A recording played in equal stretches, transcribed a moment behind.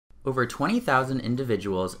Over 20,000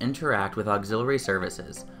 individuals interact with auxiliary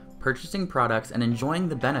services, purchasing products and enjoying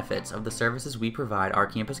the benefits of the services we provide our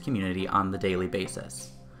campus community on the daily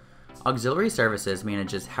basis. Auxiliary Services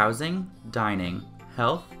manages housing, dining,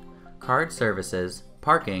 health, card services,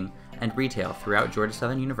 parking, and retail throughout Georgia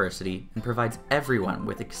Southern University and provides everyone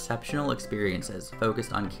with exceptional experiences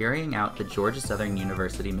focused on carrying out the Georgia Southern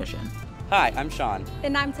University mission. Hi, I'm Sean.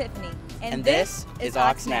 And I'm Tiffany. And this is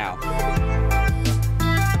Aux Now.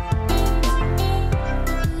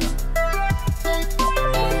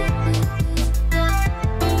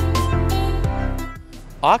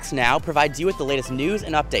 Aux Now provides you with the latest news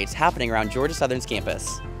and updates happening around Georgia Southern's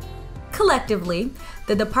campus. Collectively,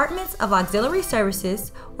 the Departments of Auxiliary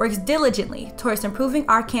Services works diligently towards improving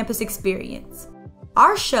our campus experience.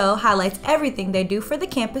 Our show highlights everything they do for the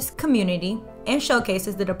campus community and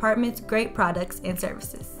showcases the department's great products and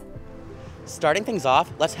services. Starting things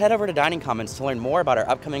off, let's head over to Dining Commons to learn more about our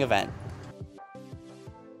upcoming event.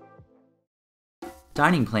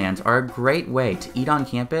 Dining plans are a great way to eat on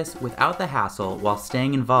campus without the hassle while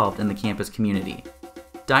staying involved in the campus community.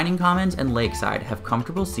 Dining Commons and Lakeside have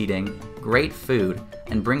comfortable seating, great food,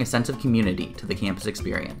 and bring a sense of community to the campus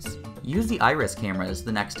experience. Use the iris cameras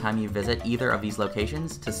the next time you visit either of these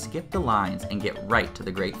locations to skip the lines and get right to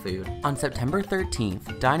the great food. On September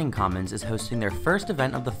 13th, Dining Commons is hosting their first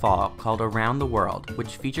event of the fall called Around the World,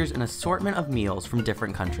 which features an assortment of meals from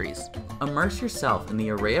different countries. Immerse yourself in the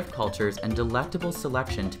array of cultures and delectable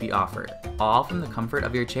selection to be offered, all from the comfort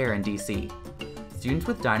of your chair in DC. Students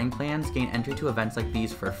with dining plans gain entry to events like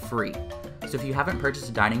these for free, so if you haven't purchased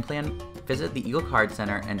a dining plan, visit the Eagle Card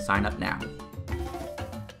Center and sign up now.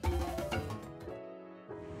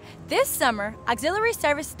 This summer, Auxiliary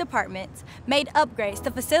Services Departments made upgrades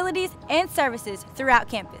to facilities and services throughout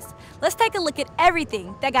campus. Let's take a look at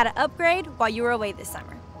everything that got an upgrade while you were away this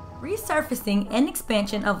summer. Resurfacing and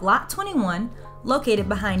expansion of Lot 21, located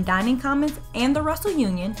behind Dining Commons and the Russell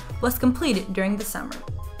Union, was completed during the summer.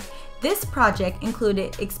 This project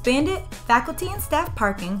included expanded faculty and staff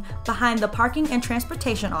parking behind the Parking and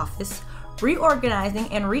Transportation Office, reorganizing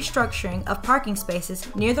and restructuring of parking spaces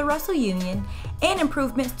near the Russell Union, and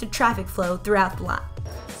improvements to traffic flow throughout the lot.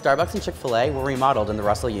 Starbucks and Chick-fil-A were remodeled in the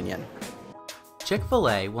Russell Union.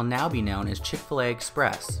 Chick-fil-A will now be known as Chick-fil-A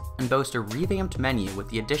Express and boast a revamped menu with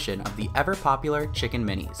the addition of the ever-popular Chicken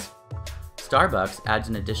Minis. Starbucks adds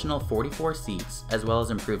an additional 44 seats, as well as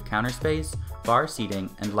improved counter space, bar seating,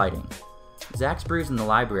 and lighting. Zach's Brews in the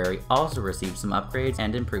library also received some upgrades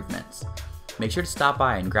and improvements. Make sure to stop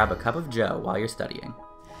by and grab a cup of joe while you're studying.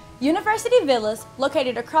 University Villas,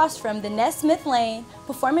 located across from the Ness Smith Lane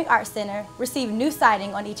Performing Arts Center, received new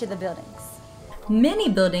siding on each of the buildings. Many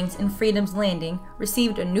buildings in Freedom's Landing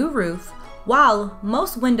received a new roof, while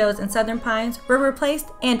most windows in Southern Pines were replaced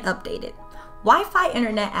and updated. Wi-Fi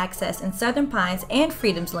internet access in Southern Pines and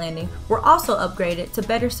Freedom's Landing were also upgraded to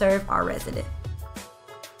better serve our residents.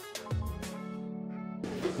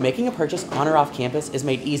 Making a purchase on or off campus is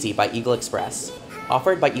made easy by Eaglexpress.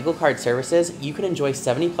 Offered by Eagle Card Services, you can enjoy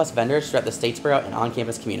 70+ vendors throughout the Statesboro and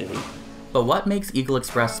on-campus community. But what makes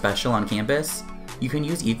Eaglexpress special on campus? You can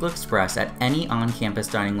use Eaglexpress at any on-campus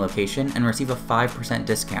dining location and receive a 5%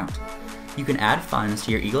 discount. You can add funds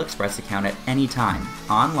to your Eaglexpress account at any time,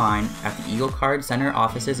 online, at the Eagle Card Center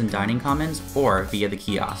offices and Dining Commons, or via the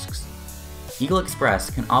kiosks.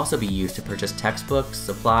 Eaglexpress can also be used to purchase textbooks,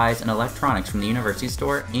 supplies, and electronics from the University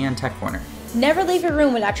Store and Tech Corner. Never leave your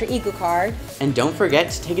room without your Eagle Card. And don't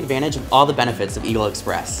forget to take advantage of all the benefits of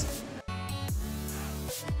Eaglexpress.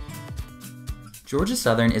 Georgia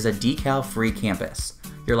Southern is a decal-free campus.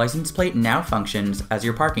 Your license plate now functions as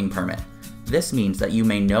your parking permit. This means that you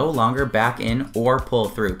may no longer back in or pull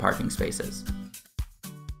through parking spaces.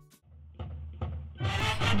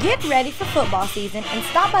 Get ready for football season and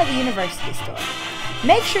stop by the University Store.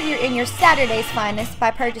 Make sure you're in your Saturday's finest by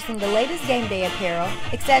purchasing the latest Gameday apparel,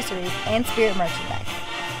 accessories, and spirit merchandise.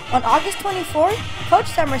 On August 24th, Coach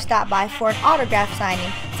Summer stopped by for an autograph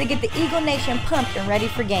signing to get the Eagle Nation pumped and ready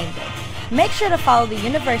for game day. Make sure to follow the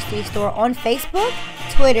University Store on Facebook,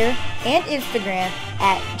 Twitter, and Instagram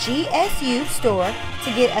at GSU Store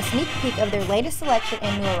to get a sneak peek of their latest selection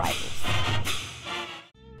and new arrivals.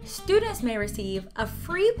 Students may receive a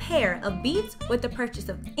free pair of Beats with the purchase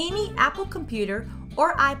of any Apple computer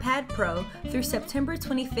or iPad Pro through September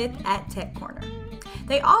 25th at Tech Corner.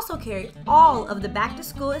 They also carry all of the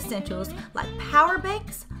back-to-school essentials like power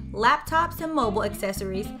banks, laptops and mobile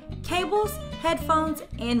accessories, cables, headphones,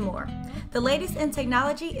 and more. The latest in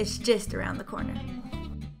technology is just around the corner.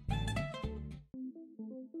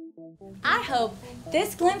 I hope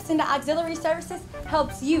this glimpse into auxiliary services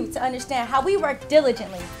helps you to understand how we work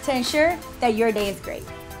diligently to ensure that your day is great.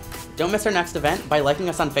 Don't miss our next event by liking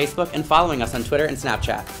us on Facebook and following us on Twitter and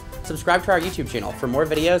Snapchat. Subscribe to our YouTube channel for more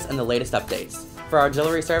videos and the latest updates. For our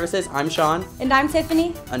auxiliary services, I'm Sean. And I'm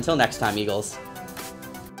Tiffany. Until next time, Eagles.